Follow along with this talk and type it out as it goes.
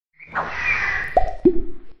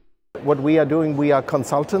What we are doing, we are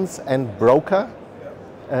consultants and broker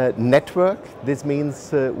network. This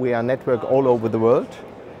means we are network all over the world.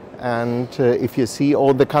 And if you see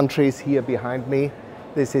all the countries here behind me,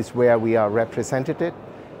 this is where we are represented.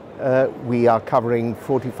 We are covering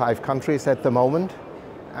 45 countries at the moment.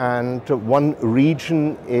 And one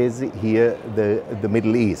region is here, the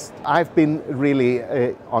Middle East. I've been really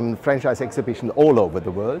on franchise exhibition all over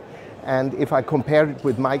the world. And if I compare it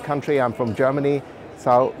with my country, I'm from Germany,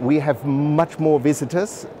 so we have much more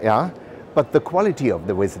visitors, yeah, but the quality of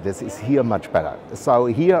the visitors is here much better. So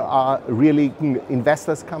here are really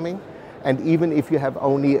investors coming, and even if you have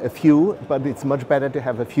only a few, but it's much better to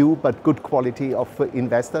have a few, but good quality of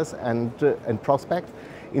investors and prospects,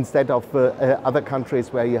 instead of other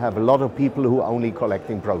countries where you have a lot of people who are only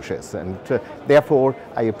collecting brochures. And therefore,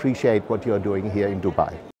 I appreciate what you're doing here in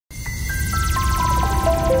Dubai.